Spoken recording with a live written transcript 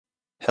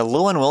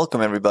Hello and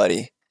welcome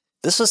everybody.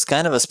 This was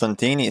kind of a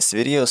spontaneous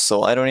video,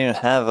 so I don't even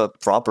have a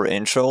proper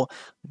intro.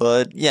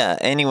 But yeah,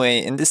 anyway,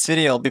 in this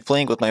video I'll be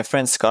playing with my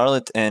friend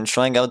Scarlett and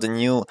trying out the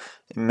new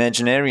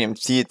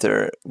Imaginarium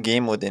theater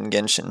game within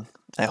Genshin.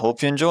 I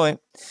hope you enjoy.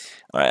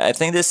 Alright, I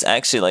think this is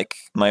actually like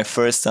my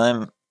first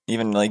time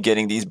even like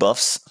getting these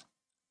buffs,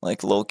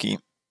 like low-key.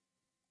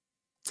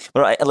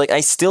 But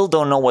I still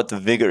don't know what the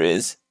vigor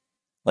is.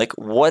 Like,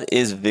 what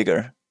is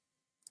vigor?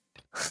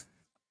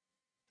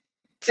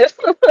 I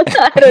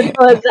don't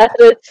know what that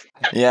is.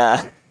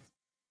 Yeah.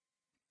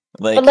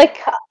 But like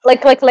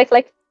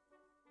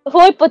who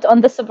I put on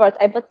the support?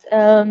 I put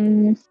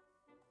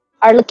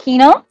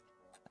Arlecchino,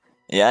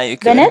 Yeah, you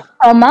could. Bennett,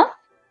 Toma,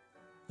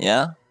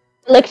 Yeah.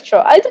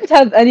 Electro. I don't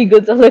have any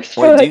good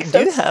Electro. Wait, do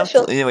you have?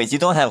 Wait, you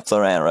don't have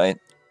Cloran, right?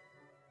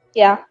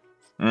 Yeah.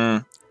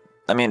 I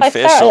mean, 5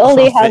 star, I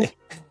only have.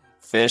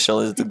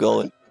 Fischl is the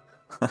goal.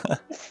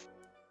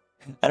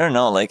 I don't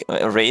know, like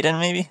Raiden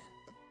maybe.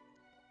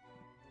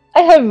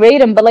 I have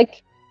Raiden, but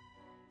like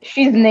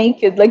she's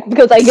naked, like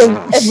because I give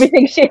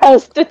everything she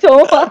has to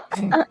Toma.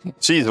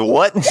 She's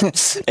what?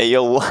 Hey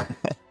yo, what?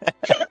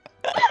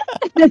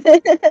 Like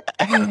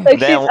Damn.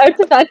 she's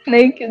artifact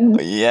naked.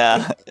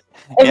 Yeah.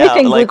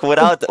 Everything like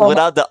without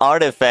the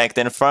artifact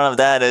in front of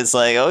that, it's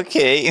like,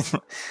 okay,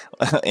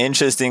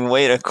 interesting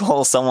way to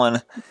call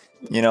someone,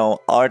 you know,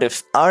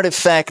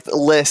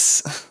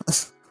 artifactless.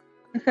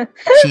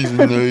 She's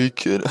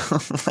naked.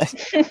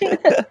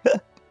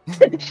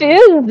 She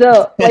is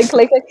though.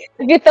 Like if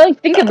you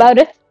think about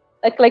it,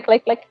 like look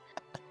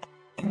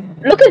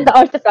at the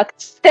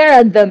artifacts, stare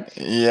at them.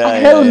 Yeah. A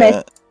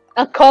helmet,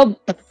 a cup,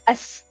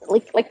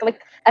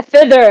 like a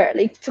feather,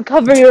 like to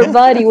cover your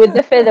body with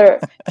the feather.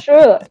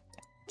 True.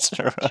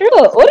 True.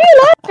 What are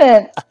you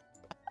laughing?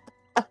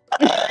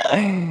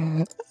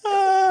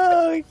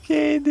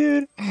 Okay,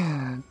 dude.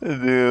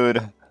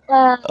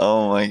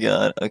 Oh my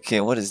god.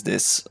 Okay, what is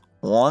this?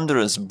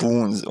 Wondrous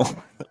boons.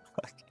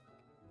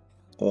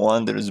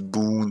 Wondrous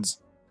boons.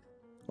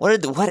 What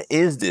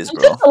is this,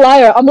 bro? I'm just a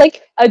liar. I'm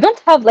like, I don't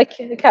have like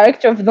a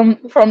character of them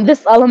from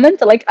this element.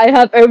 Like I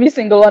have every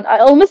single one. I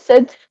almost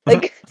said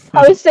like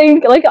I was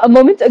saying like a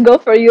moment ago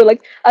for you.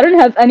 Like I don't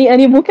have any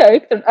anime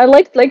character. I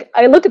looked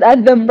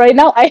at them right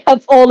now. I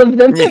have all of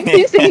them.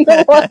 Every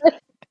single one.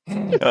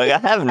 Like I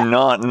have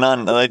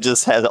none. I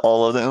just had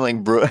all of them.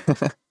 Like bro.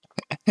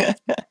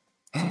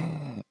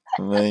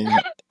 Like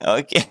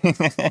okay.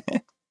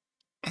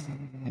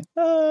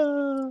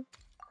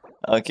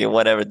 Okay,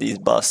 whatever these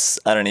buffs.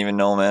 I don't even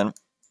know, man.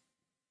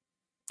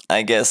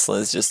 I guess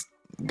let's just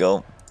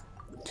go.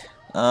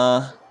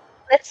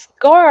 Let's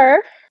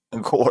gore.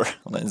 Gore.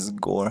 Let's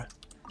gore.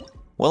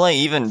 Will I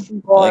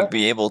even like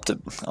be able to?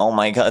 Oh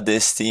my god,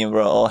 this team,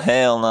 bro. Oh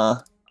hell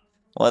nah.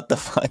 What the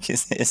fuck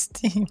is this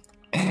team?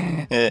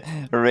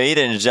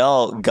 Raiden,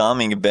 Zhao,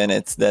 Gaming,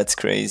 Bennett. That's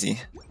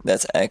crazy.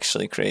 That's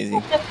actually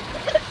crazy.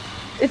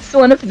 It's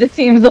one of the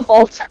teams of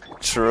all time.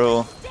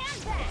 True.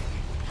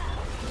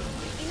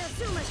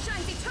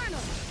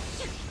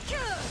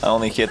 I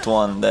only hit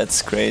one.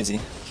 That's crazy.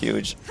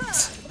 Huge.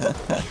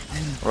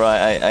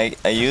 Right,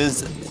 I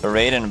used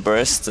Raiden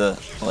Burst to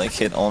like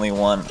hit only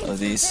one of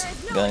these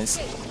guys.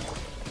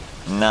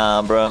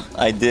 Nah, bro.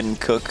 I didn't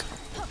cook.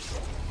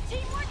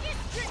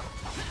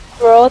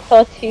 Bro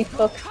thought he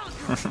cooked.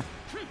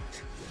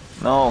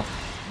 No.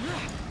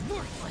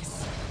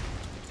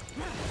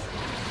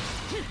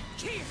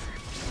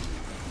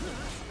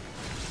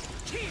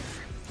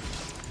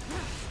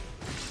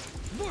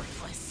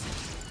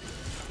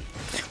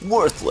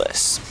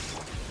 Worthless.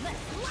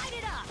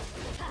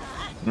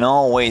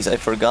 No ways, I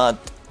forgot.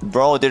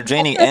 Bro, they're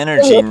draining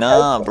energy.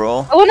 Nah,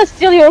 bro. I wanna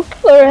steal your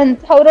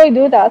current. How do I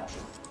do that?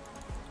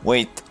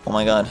 Wait, oh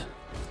my god.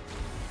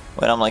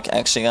 Wait, I'm like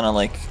actually gonna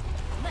like...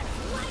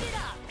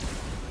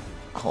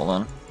 Hold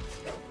on.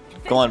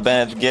 Come on,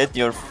 Bennett, get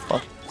your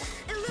fuck...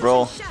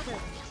 Bro.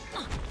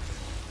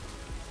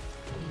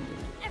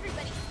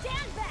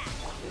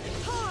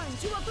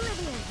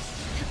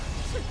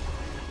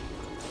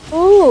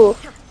 Ooh.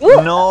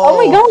 No. Oh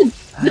my god.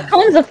 The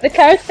cons of the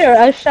character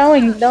are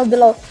showing down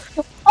below.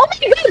 Oh my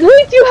god,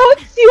 wait, you have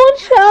Sion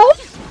Shao?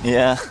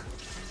 Yeah.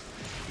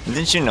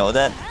 Didn't you know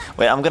that?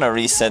 Wait, I'm gonna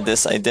reset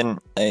this. I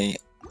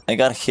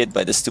got hit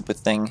by the stupid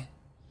thing.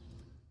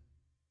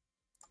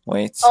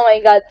 Wait. Oh my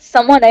god,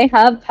 someone I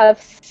have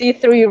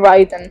C3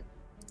 Raiden.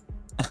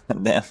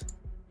 Damn.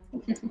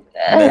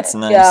 That's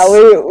nice. Yeah,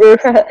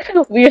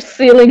 we're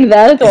sealing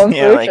that one.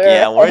 Yeah, like sure.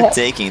 Yeah, we're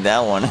taking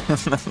that one.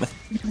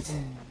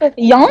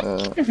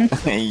 Yoink.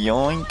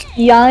 Yoink.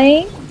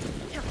 Yoink.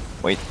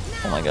 Wait,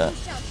 oh my god.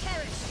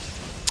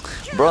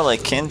 Bro,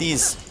 like, can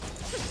these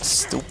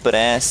stupid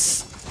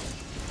ass...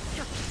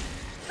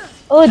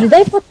 Oh, did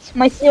I put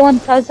my C1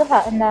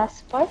 Kazuha in the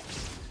spot?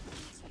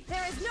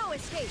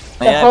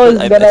 The hoe's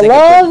gonna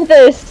love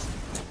this!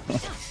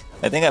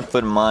 I think I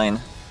put mine.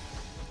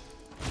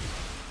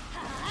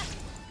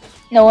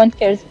 No one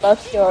cares about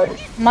yours.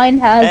 Mine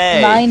has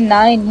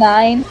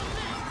 999.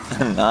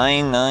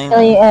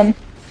 999?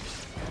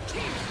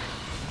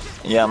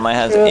 Yeah, mine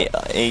has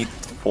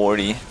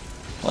 840.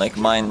 Like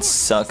mine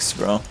sucks,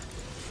 bro.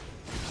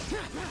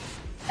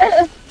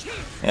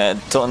 Yeah,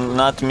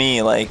 not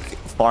me, like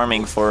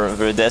farming for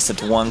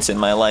Verdescent once in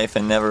my life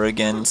and never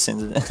again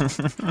since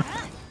then.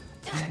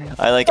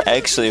 I like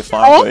actually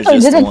farm I for it also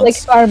just didn't like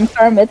once.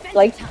 farm it.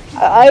 Like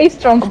I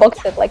strong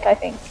box it. Like I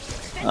think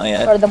Oh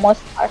yeah, for the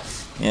most part.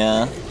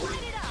 yeah.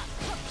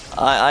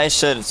 I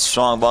should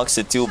strong box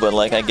it too, but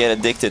like I get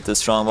addicted to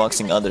strong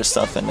boxing other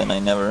stuff and then I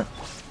never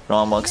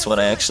strong box what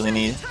I actually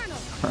need.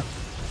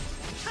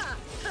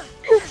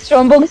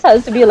 Strongbox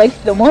has to be like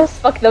the most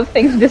fucked up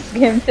thing this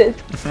game did.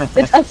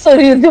 It's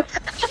absolutely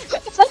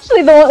it's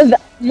actually the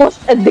most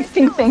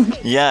addicting thing.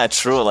 Yeah,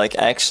 true. Like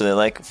actually,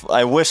 like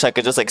I wish I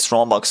could just like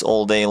strongbox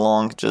all day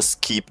long.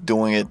 Just keep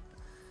doing it.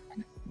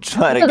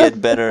 Try to Because get it's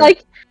better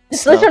like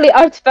it's stuff. literally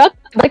artifact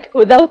like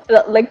without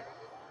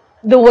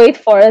the wait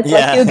for it.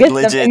 Like you Yeah, get them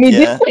legit. Yeah,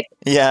 immediately.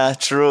 yeah,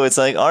 true. It's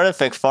like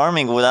artifact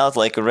farming without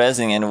like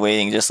resing and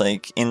waiting, just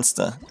like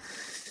insta.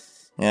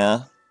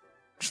 Yeah,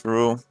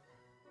 true.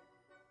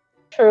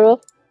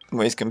 True.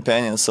 Wait,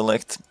 companion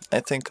select. I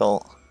think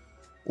I'll.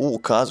 Ooh,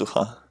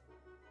 Kazuha.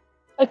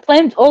 I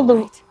claimed all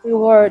the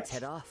rewards.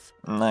 Head off.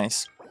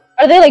 Nice.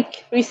 Are they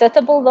like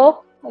resettable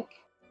though? Like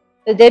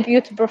the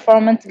debut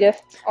performance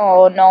gift?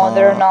 Oh no,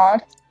 they're Uh,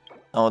 not.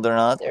 Oh, they're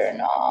not. They're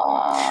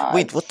not.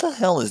 Wait, what the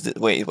hell is this?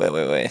 Wait.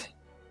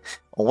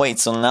 Oh, wait,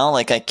 so now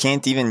like I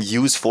can't even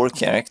use 4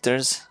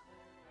 characters?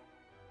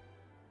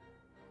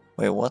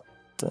 Wait, what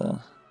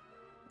the?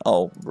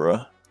 Oh,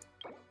 bruh.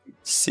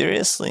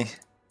 Seriously?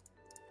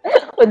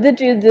 What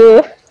did you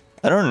do?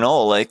 I don't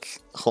know,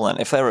 like, hold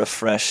on, if I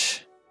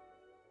refresh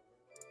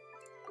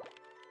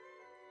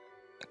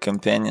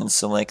companion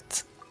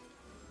select.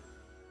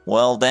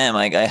 Well, damn,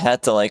 I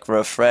had to like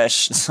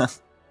refresh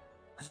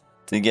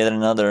to get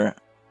another.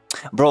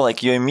 Bro, like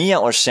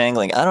Yoimiya or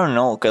Shangling, I don't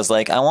know, cause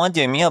like I want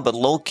Yoimiya, but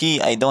low key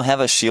I don't have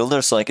a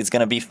shielder, so like it's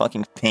gonna be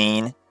fucking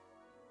pain.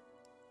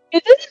 You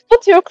didn't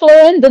put your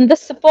Chlorine in the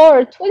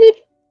support. What did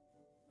you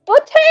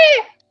put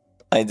her?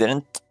 I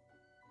didn't.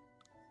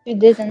 You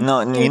didn't.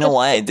 No, You you know just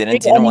why I put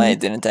didn't? three You know why I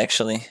enemies. didn't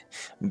actually?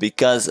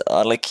 Because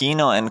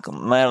Arlecchino and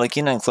my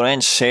Arlecchino and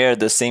Chlorine share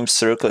the same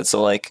circlet,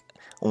 so like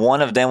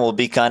one of them will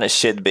be kind of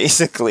shit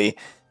basically,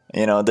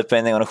 you know,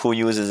 depending on who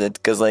uses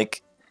it. Cause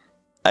like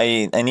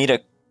I need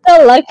a.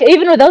 So, like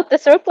even without the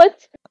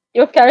circlet,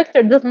 your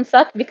character doesn't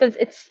suck because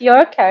it's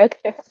your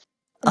character.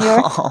 And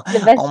you're the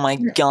Oh best. my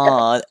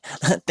god!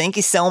 Thank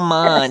you so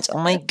much. Oh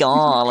my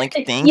god! Like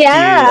thank you.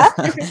 Yeah,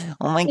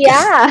 Oh my god.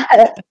 yeah.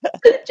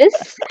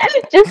 just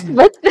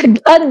put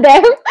the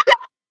goddamn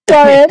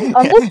Chlorine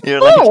on the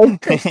You're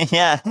support. like,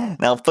 yeah.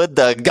 Now put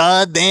the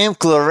goddamn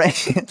chlorine.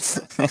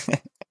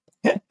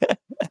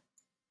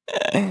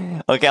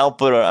 Okay, I'll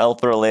put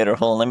her later.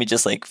 Hold on, let me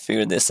just like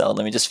figure this out.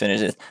 Let me just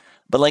finish it.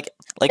 But like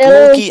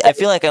Loki, I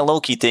feel like I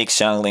Loki take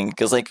Xiangling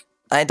because like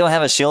I don't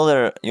have a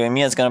shielder.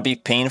 Yoimiya is gonna be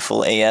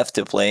painful AF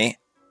to play,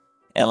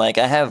 and like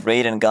I have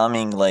Raiden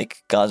Gaming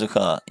like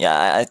Kazuha.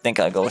 Yeah, I think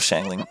I'll go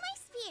Xiangling.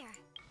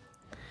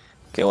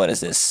 Okay, what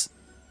is this?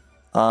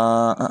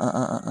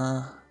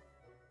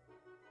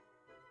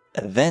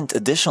 Event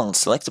additional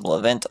selectable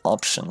event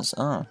options.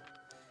 Oh.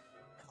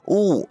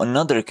 Ooh,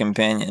 another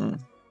companion.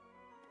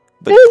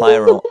 But There's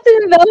Pyro.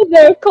 something down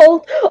there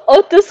called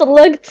auto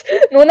select.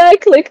 When I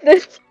clicked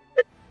it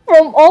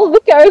from all the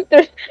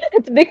characters,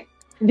 it's big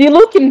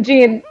Dilukim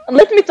Gene. And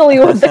let me tell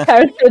you what the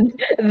characters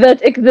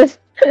that exist.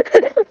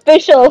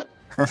 Official.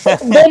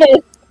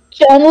 Dennis,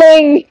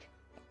 Chanling,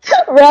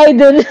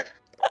 Raiden,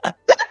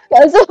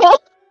 Kazuha,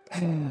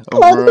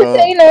 Cloud Bro.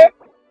 Container.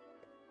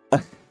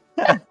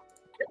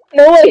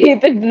 No way he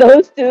picked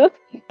those two.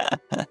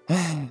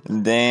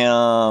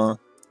 Damn.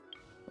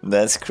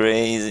 That's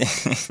crazy.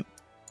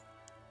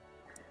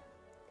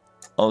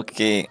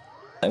 Okay.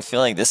 I feel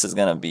like this is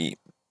gonna be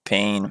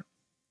pain.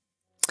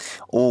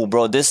 Oh,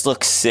 bro, this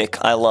looks sick.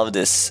 I love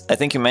this. I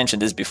think you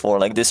mentioned this before.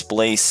 Like this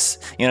place,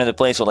 you know, the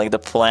place with like the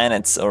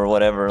planets or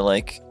whatever.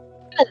 Like,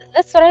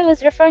 That's what I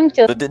was referring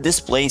to. but this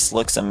place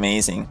looks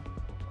amazing.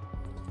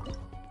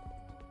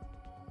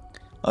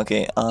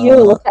 Okay. You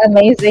look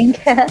amazing.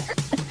 Damn,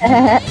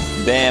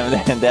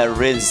 that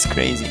Riz is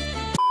crazy.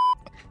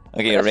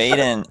 Okay,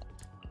 Raiden,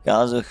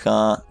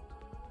 Kazuha.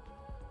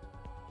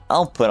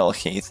 I'll put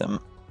Al-Haytham.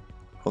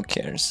 Who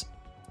cares?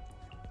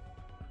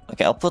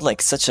 Okay, I'll put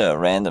like such a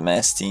random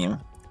ass team.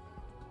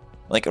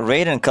 Like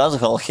Raiden,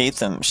 Kazuha,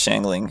 Al-Haytham,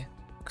 Shangling.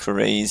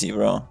 Crazy,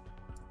 bro.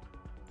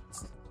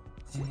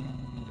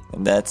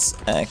 That's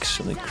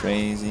actually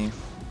crazy.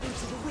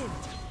 Into the wind.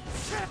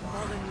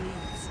 Fallen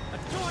leaves.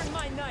 Adorn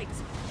my night.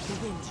 The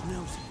wind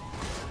knows me.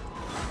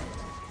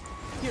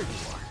 Here you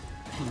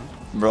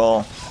are.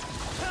 Bro.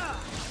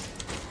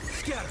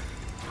 Scatter.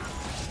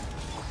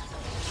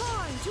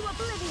 Torn to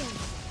oblivion.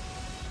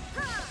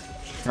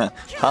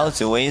 How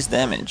to waste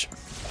damage.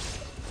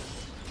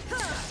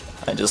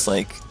 I just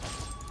like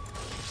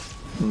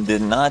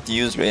did not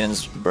use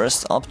Raiden's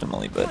burst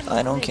optimally, but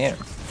I don't care.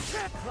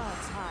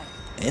 Clouds high.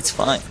 It's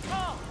fine.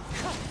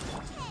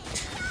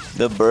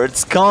 The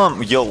birds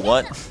come. Yo,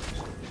 what?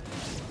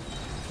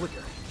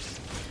 Flicker.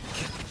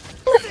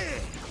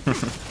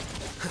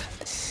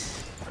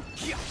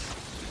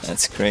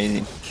 That's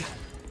crazy.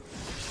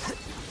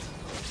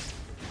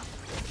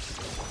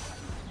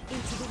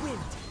 Into the wind.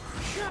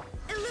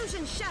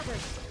 Illusion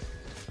shattered.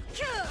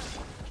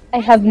 I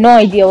have no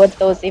idea what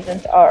those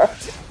events are.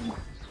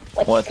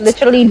 Like What?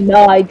 literally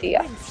no idea.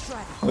 Wind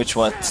strider. Which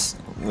what?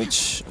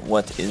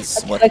 What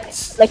is what?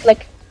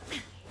 Like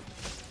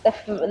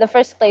the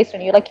first place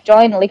when you like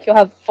join, like you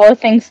have 4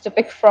 things to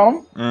pick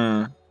from.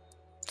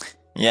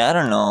 Yeah, I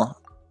don't know.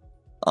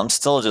 I'm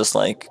still just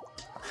like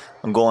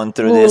going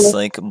through this Ooh.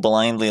 like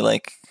blindly,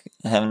 like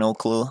I have no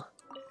clue.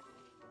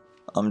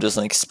 I'm just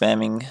like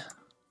spamming.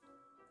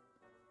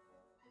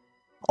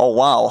 Oh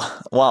wow,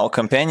 wow!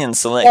 Companion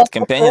select, Yeah,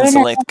 companion Sabrina.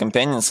 select,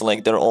 companion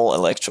select. They're all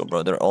electro,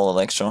 bro. They're all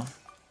electro.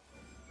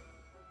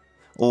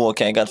 Oh,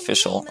 okay, I got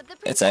official.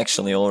 It's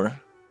actually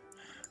over,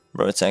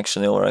 bro. It's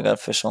actually over. I got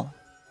official.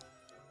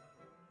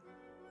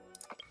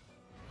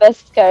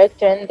 Best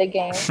character in the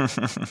game.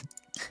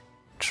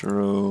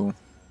 True.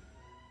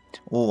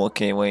 Oh,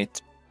 okay,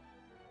 wait.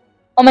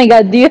 Oh my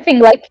god, do you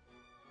think like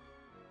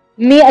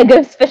me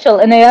against Special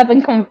and I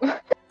haven't who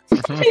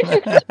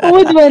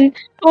would win?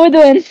 Who would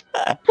win?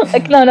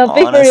 Like no,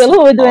 be for real,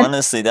 who would win?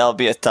 Honestly, that would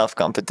be a tough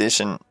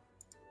competition.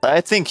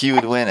 I think you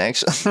would win,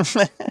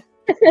 actually.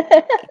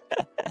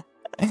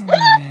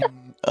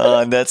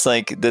 That's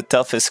like the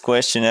toughest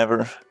question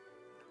ever.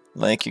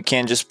 Like you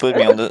can't just put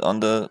me on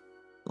the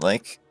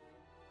like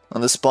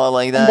on the spot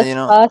like that, you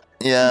know? Spot.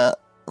 Yeah,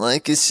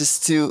 like it's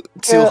just too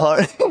True.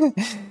 hard.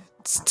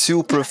 It's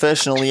too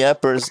professionally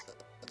uppers.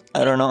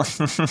 I don't know.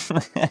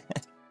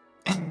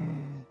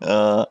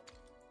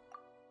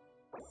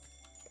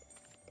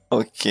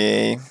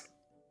 Okay.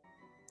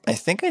 I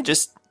think I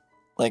just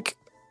like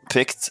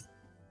picked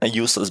a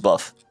useless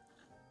buff.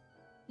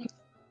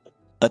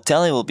 A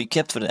tally will be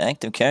kept for the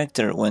active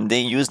character when they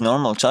use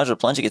normal charge or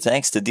plunging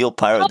attacks to deal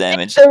pyro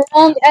damage. The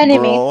wrong enemy.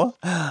 Bro,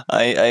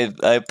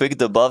 I picked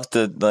the buff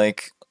that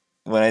like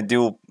when I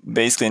do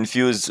basically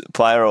infuse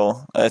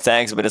pyro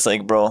attacks, but it's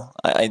like, bro,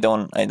 I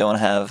don't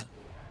have.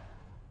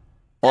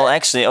 Well,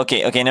 actually,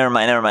 okay, never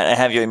mind. I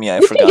have you, Emiya. I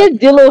You forgot. can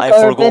get Diluc I or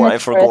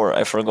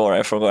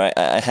forgot.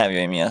 I have you,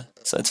 Emiya.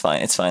 So it's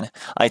fine.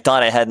 I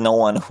thought I had no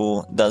one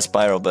who does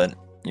pyro, but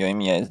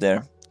Yoimiya is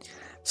there.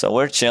 So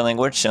we're chilling.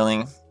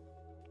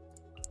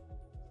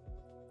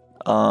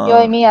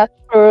 Yoimiya,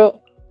 true.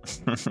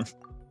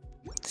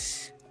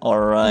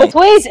 Alright. But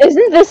wait,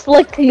 isn't this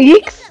like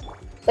leaks?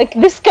 Like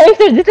this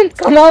character didn't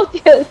come out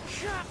yet.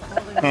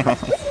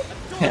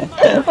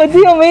 What do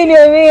you mean,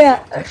 Yoimiya?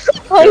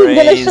 How are you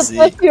gonna Crazy.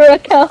 shut up your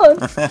account?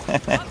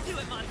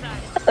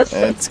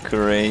 That's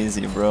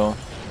crazy, bro.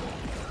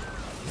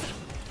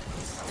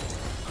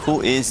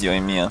 Who is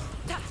Yoimiya?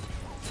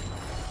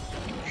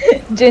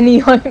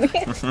 Jenny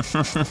Yoimiya.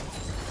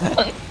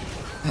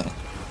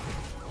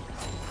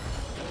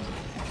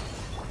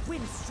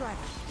 Wind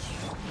strider.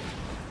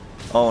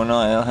 Oh no,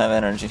 I don't have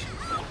energy.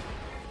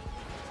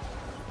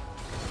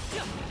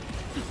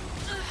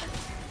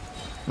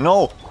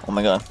 No! Oh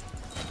my god.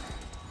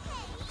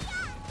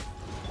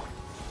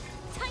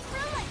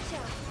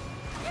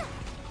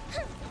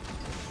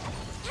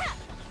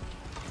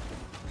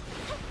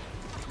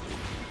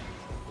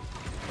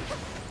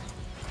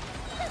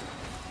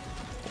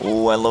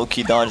 Oh, I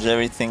low-key dodged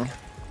everything.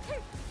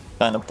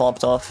 Kinda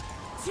popped off.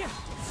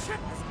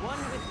 One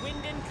with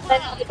wind and When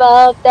cloud. I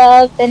popped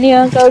up, then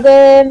you go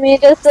give me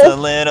just It's a a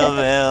little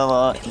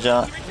bit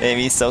John,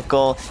 baby so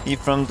cold. He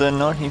from the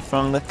north, he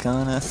from the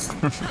corner.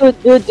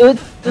 dude.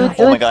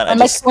 Oh my god, I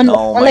just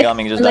no, my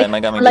Gaming just died. My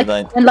Gaming just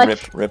died.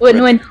 Rip.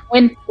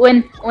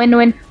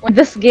 When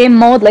this game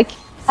mode like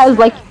has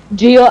like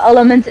geo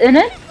element in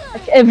it,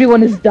 like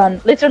everyone is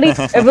done. Literally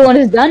everyone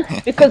is done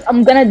because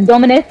I'm gonna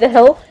dominate the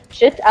hell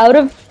shit out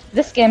of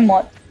this game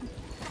mode.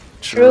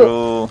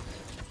 True.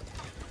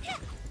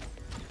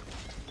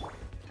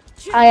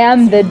 I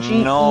am the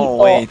GEO. No,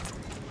 wait.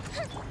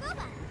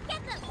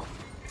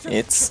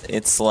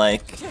 It's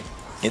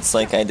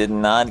like I did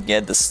not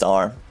get the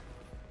star.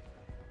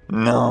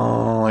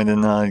 No, I did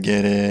not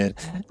get it.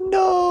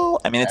 No,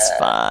 I mean it's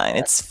fine.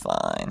 It's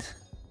fine.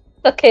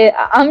 Okay,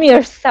 I'm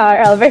your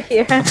star over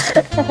here.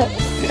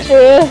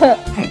 True.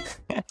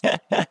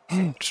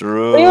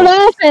 True. What are you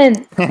laughing?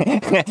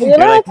 You're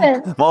like,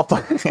 laughing?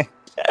 "Motherfucker."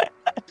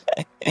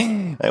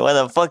 Like, what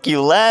the fuck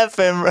you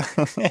laughing, bro?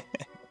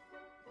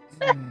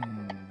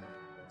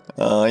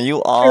 You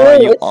True, are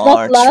it's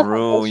not laughable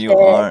true. You shit.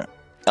 are.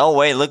 Oh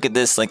wait, look at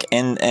this, like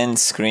end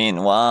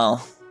screen.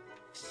 Wow.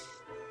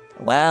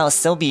 Wow,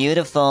 so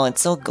beautiful.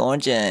 It's so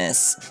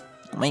gorgeous.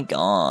 Oh my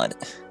god.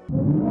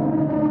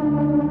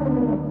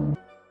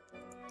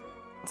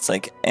 It's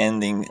like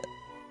ending.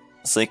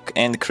 It's like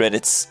end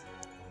credits.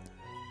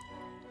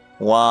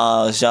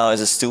 Wow, Zhao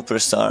is a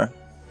superstar.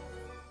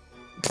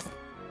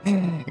 What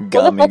the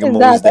Gaming fuck is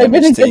most that? I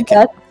damage didn't get taken.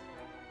 that.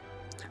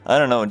 I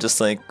don't know,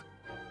 just like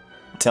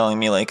telling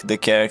me like the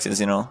characters,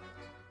 you know.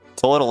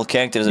 Total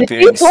characters Did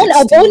appearing you turn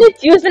 16. opponent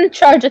using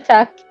charge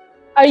attack?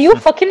 Are you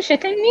fucking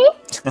shitting me?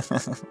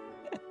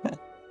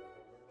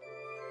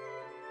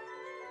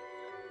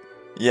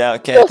 Yeah,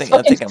 okay, Those I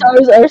fucking think I'm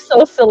stars are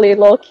so silly,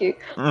 Loki.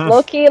 Mm.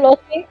 Loki,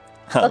 Loki,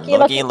 Loki,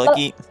 Lucky, Loki.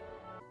 lucky.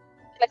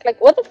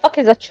 Like, what the fuck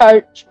is a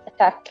charge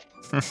attack?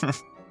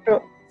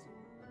 Bro.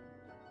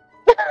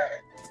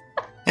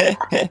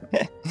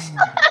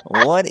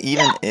 What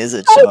even is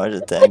a I, charge I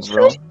attack,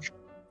 bro? tried,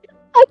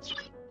 I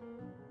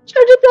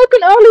tried to attack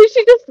on earlier.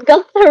 She just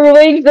got her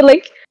wings and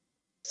like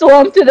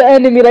swam to the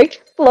enemy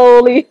like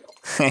slowly.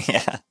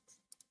 Yeah.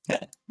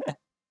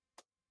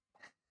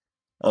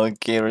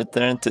 Okay,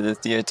 return to the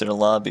theater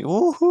lobby.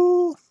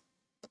 Woohoo!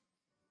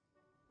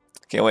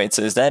 Okay, wait,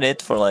 so is that it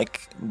for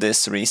like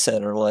this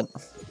reset or what?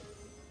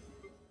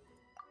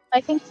 I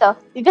think so.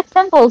 You get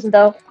temples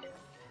though.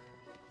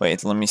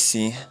 Wait, let me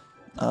see.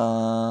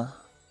 Uh,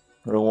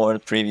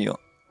 reward preview.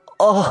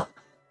 Oh!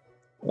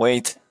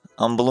 Wait,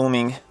 I'm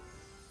blooming.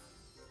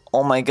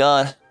 Oh my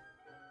god.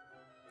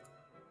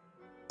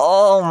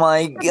 Oh my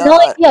I have no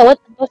god. idea what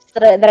the buffs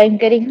that I'm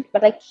getting,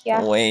 but like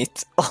yeah.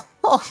 Wait.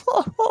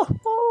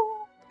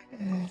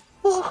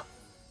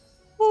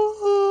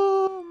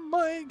 Oh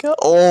my god.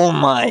 Oh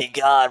my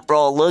god,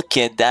 bro, look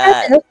at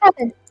that. What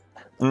happened?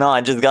 No,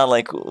 I just got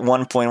like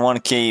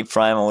 1.1k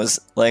primals.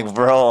 Like,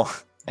 bro.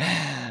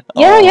 Yeah,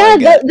 Oh my yeah,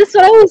 god. that's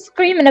what I was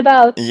screaming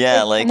about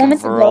Yeah, like a like,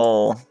 moment ago.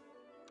 bro.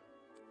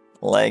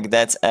 Like,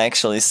 that's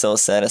actually so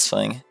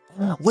satisfying.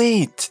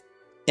 Wait!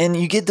 And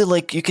you get the,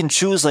 like, you can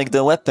choose, like,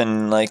 the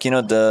weapon, like, you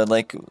know, the,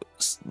 like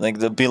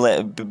the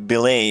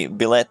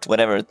billet,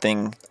 whatever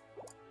thing.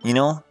 You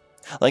know?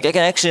 Like, I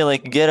can actually,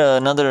 like, get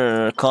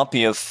another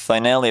copy of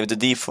Finale of the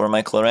Deep for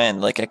my Clorand.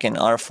 Like, I can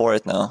R4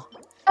 it now.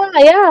 Ah,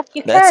 yeah,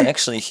 you That's can.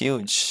 actually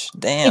huge. You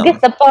get Damn.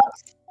 the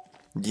buffs.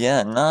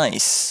 Yeah,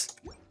 nice.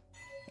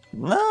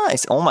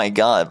 Nice. Oh my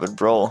god, but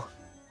bro.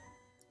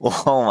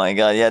 Oh my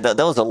god, yeah, that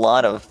was a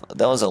lot of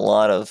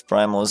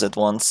primals at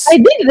once. I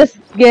dig this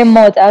game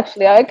mode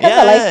actually. I kinda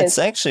Yeah, like it's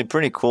it. actually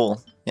pretty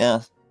cool.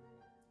 Yeah.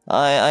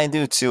 I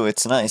do too.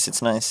 It's nice.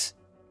 It's nice.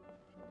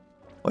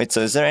 Wait,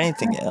 so is there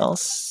anything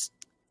else?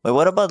 Wait,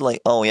 what about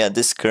like oh yeah,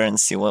 this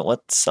currency.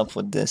 What's up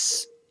with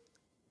this?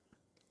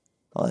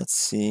 Let's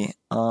see.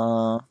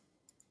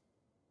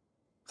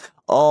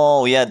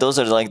 Oh yeah, those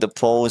are like the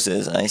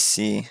poses. I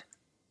see.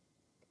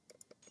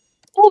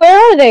 Oh, where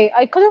are they?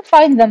 I couldn't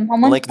find them.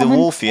 Like the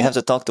Wolfie, you have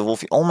to talk to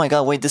Wolfie. Oh my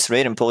god, wait, this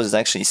Raiden pose is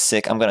actually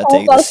sick. I'm gonna Oh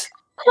take god. this.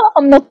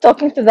 I'm not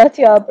talking to that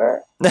yabber.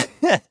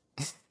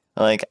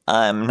 Like,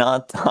 I'm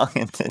not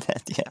talking to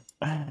that yet.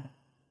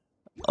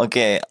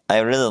 Okay, I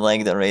really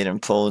like the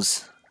Raiden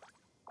pose.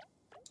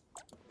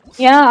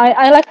 Yeah,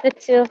 I liked it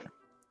too.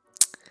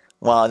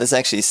 Wow, this is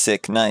actually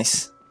sick.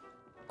 Nice.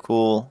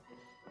 Cool.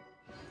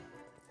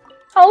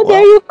 How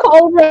dare Well. you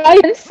call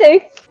Ryan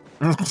sick?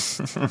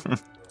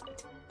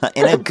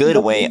 In a good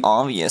way,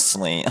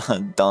 obviously.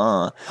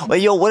 Duh.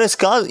 Wait, yo, what is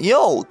Kaz?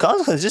 Yo,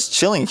 Kazuha's just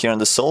chilling here on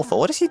the sofa.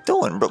 What is he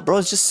doing?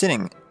 Bro's just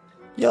sitting.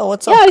 Yo,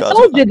 what's Yeah, up, I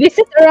told you, Kazuha? they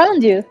sit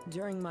around you.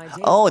 During my days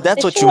Oh, with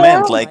that's They what sit you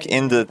meant, around. like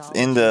in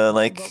the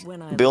like But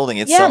when I building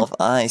left- Yeah. itself.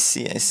 I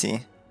see, I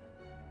see.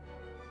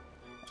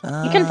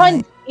 You can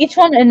find each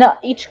one in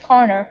each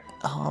corner.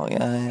 Oh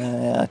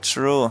yeah,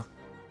 true.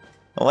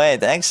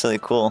 Wait, actually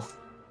cool.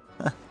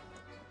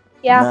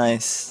 Yeah.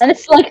 Nice. And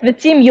it's like the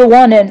team you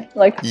won in.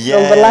 Like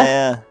Yeah, the last.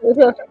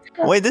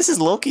 yeah. Wait, this is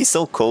low-key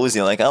so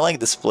cozy. Like, I like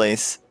this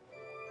place.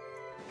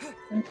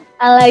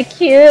 I like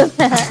you.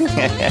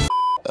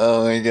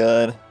 Oh my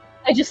god.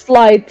 I just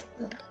lied.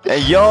 Hey,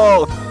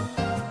 yo!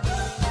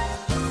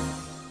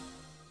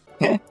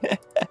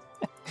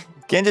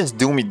 Can't just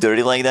do me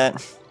dirty like that.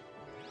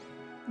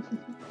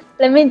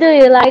 Let me do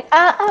you like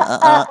ah.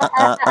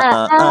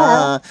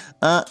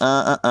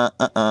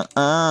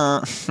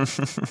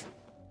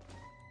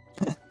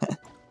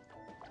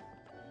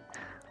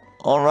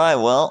 Alright,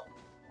 well.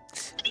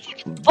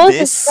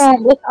 Poses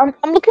from. Look, I'm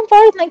looking for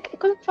it. Like I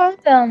couldn't find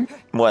them.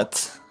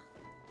 What?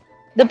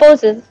 The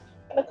poses.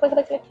 Look.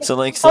 So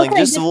like, How can I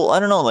just just- I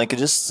don't know, like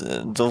just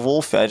the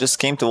Wolfie. I just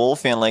came to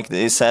Wolfie and like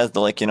it says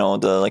the like you know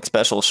the like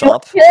special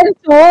shop. You're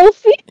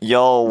Wolfie?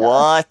 Yo,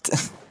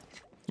 what?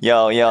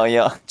 Yo,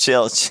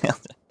 chill.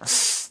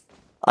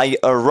 I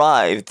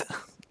arrived.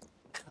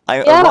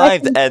 I Yeah,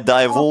 arrived at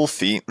the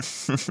Wolfie.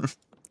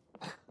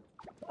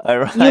 I You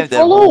arrived at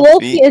follow Wolfie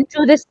Wolfie.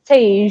 into the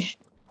stage.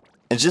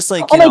 It's just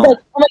like Oh you my know. god!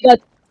 Oh my god!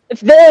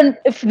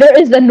 If there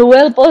is a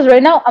Noel pose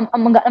right now, I'm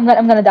gonna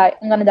die.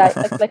 I'm gonna die.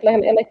 Like.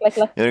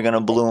 You're gonna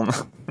bloom.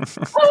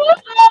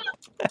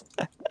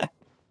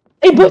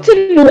 I put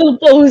in Noel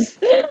pose.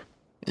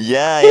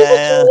 Yeah.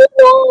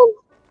 Noel.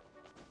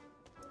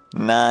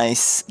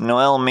 Nice.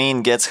 Noelle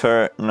main gets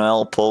her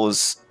Noelle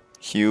pose.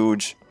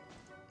 Huge.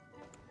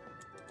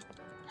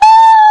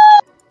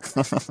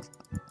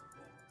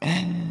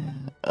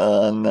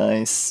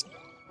 Nice.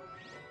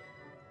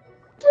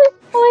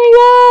 Oh my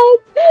god!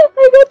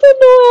 I got the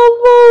Noel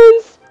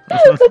pose.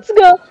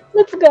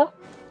 Let's go.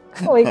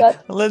 Oh my god.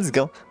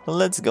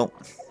 Let's go.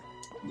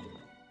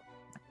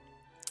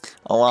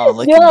 Oh wow,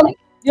 look. Do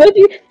you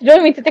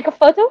want me to take a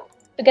photo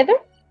together?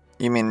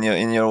 You mean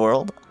in your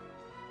world?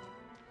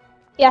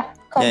 Yeah.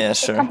 Come. Yeah,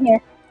 sure. Come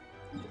here.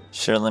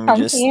 Sure, let me Come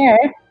just. here.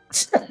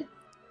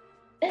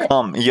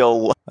 Come,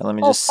 yo. Let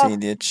me Oh just see fuck!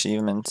 the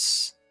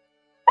achievements.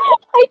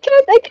 I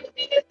can't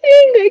see the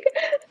thing.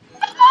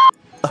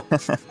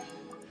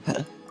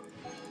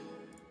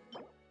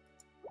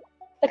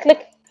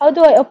 Like, how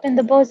do I open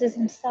the poses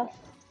and stuff?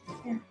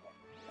 Yeah.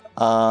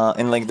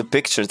 In like the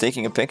picture,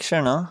 taking a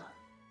picture, no?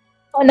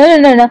 Oh no!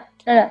 It's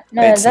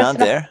That's not not.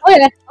 there. Oh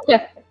yeah,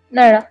 okay.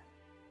 No.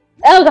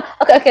 Oh,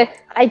 okay.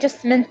 I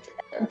just meant.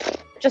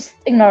 Just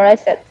ignore. I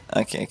said.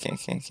 Okay.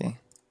 Stay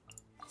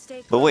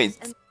But close wait,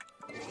 and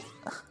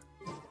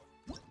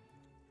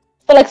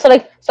So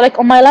like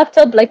on my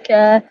laptop, like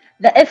the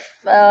F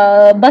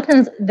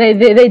buttons,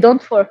 they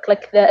don't work.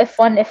 Like the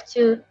F1,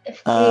 F2,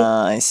 F3.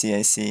 I see.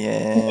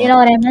 You know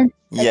what I meant?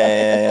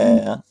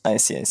 Yeah. I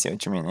see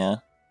what you mean. Yeah.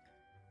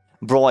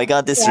 Bro, I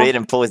got this Yeah. raid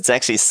and post. It's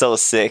actually so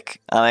sick.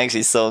 I'm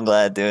actually so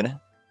glad, dude.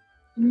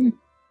 Mm.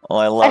 Oh,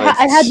 I love it.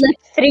 I had like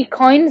 3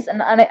 coins,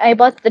 and I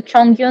bought the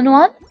Chongyun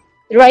one,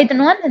 the Raiden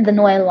one, and the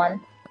Noel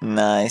one.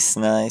 Nice.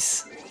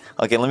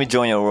 Okay, let me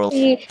join your world.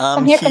 I'm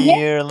Come here, come here.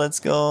 here. Let's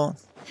go.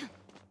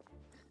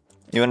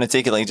 You want to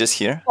take it like just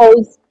here?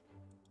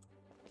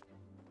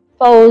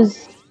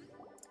 Pose.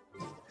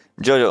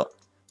 Jojo,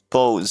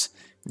 pose.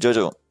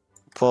 Jojo,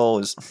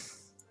 pose.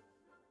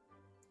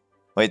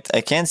 Wait,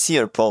 I can't see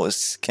your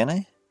pose. Can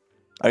I?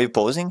 Are you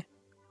posing?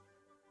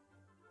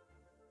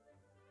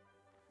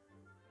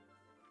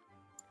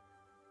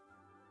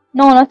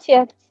 No, not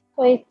yet.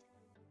 Wait.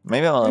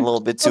 Maybe I'm a little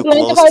bit I'm too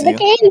going to close find to the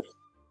you. case.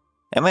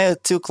 Am I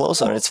too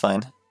close or it's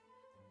fine?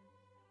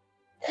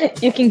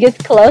 You can get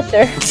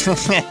closer.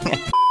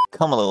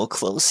 Come a little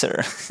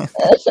closer.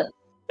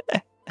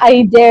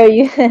 I dare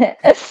you.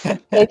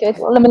 Wait.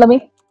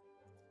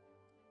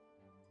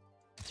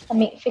 Let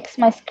me fix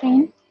my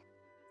screen.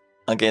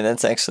 Okay,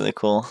 that's actually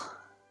cool.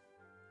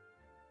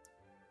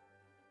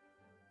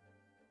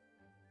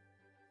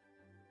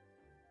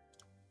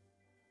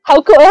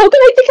 How can I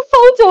take a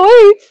photo?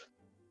 Wait.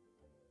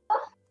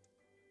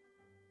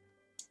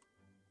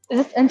 Is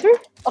this enter?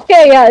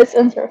 Okay, yeah, it's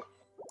enter.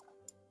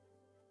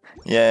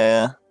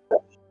 Yeah.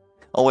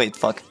 Oh wait,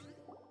 fuck.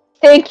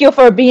 Thank you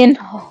for being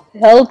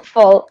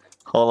helpful.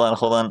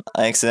 Hold on.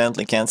 I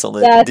accidentally canceled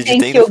it. Yeah, Did you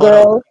thank take the you,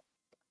 photo?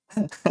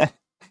 girl.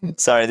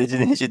 Sorry,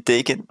 did you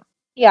take it?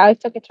 Yeah, I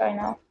took it right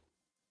now.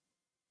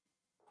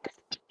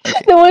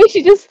 Okay. The way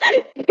she just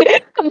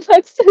comes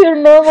back to her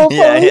normal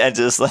pose. Yeah,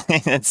 just like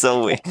it's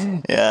so weird.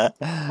 Yeah.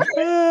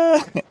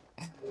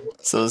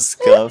 So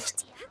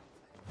scuffed.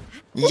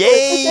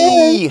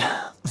 Yay!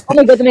 Oh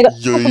my god! Yay!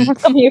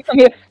 Come here.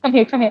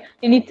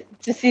 You need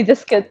to see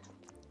this kid.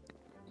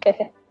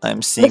 Okay.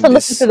 I'm seeing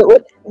Listen to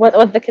this.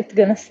 what the kid's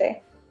gonna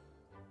say.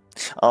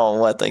 Oh,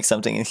 what? Like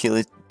something in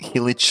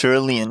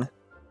Hilichurlian.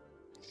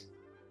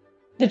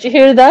 Did you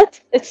hear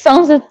that? It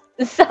sounds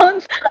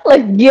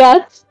like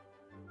yacht.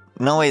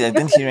 No, wait, I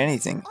didn't hear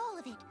anything. all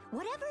of it,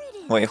 whatever it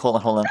is. Wait, hold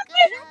on. What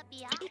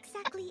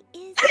exactly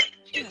is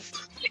it?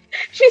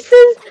 She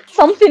says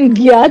something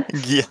yacht.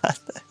 Yeah.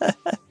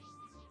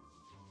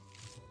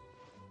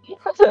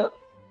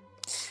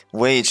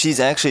 Wait, she's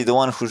actually the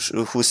one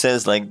who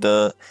says like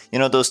those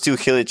two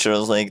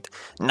Hilichurls like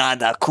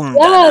nada Yeah.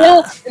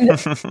 kumdana.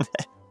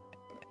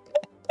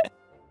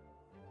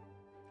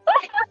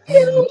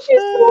 She's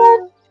the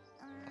one.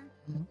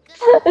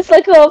 It's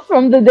like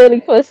from the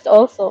Daily Quest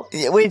also.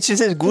 Yeah, wait, she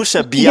says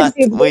Gusha Yes,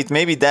 Biat. Wait,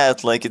 maybe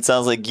that like it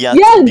sounds like Giat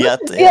Yes, Biat.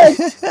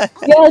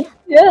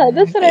 yeah,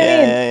 that's what I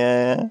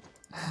mean.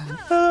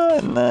 Yeah.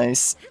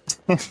 Nice.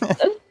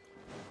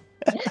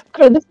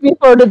 Credit me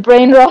for the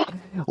brain rot.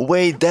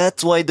 Wait,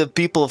 that's why the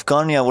people of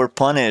Karnia were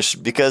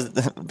punished because of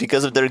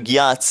their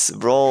gyats,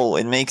 bro.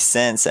 It makes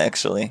sense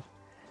actually.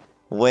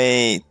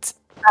 Wait,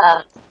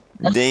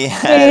 they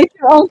had Wait,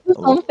 you're onto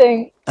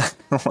something.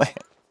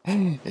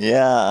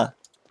 yeah,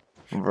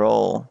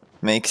 bro,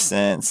 makes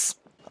sense.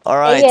 All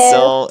right, Yeah.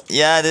 so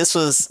yeah, this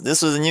was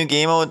a new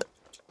game mode.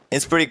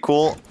 It's pretty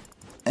cool,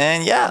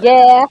 and yeah,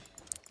 Yeah.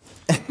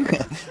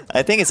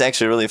 I think it's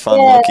actually really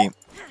fun, Yeah. Loki.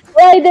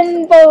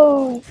 Raiden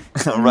pose.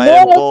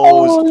 Raiden Noel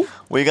pose.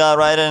 We got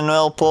Raiden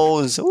Noel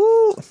pose.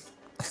 Woo!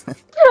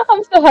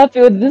 I'm so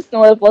happy with this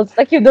Noel pose.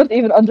 Like you don't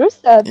even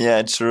understand.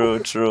 Yeah, true.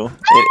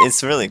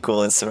 It's really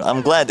cool. I'm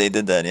glad they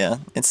did that. Yeah,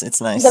 it's I'm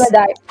nice. gonna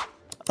die.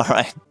 All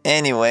right.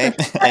 Anyway,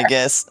 I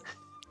guess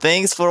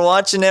thanks for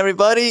watching,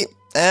 everybody,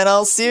 and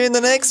I'll see you in the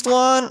next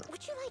one.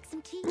 Would you like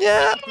some tea?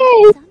 Yeah.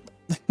 Hey. Some?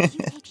 You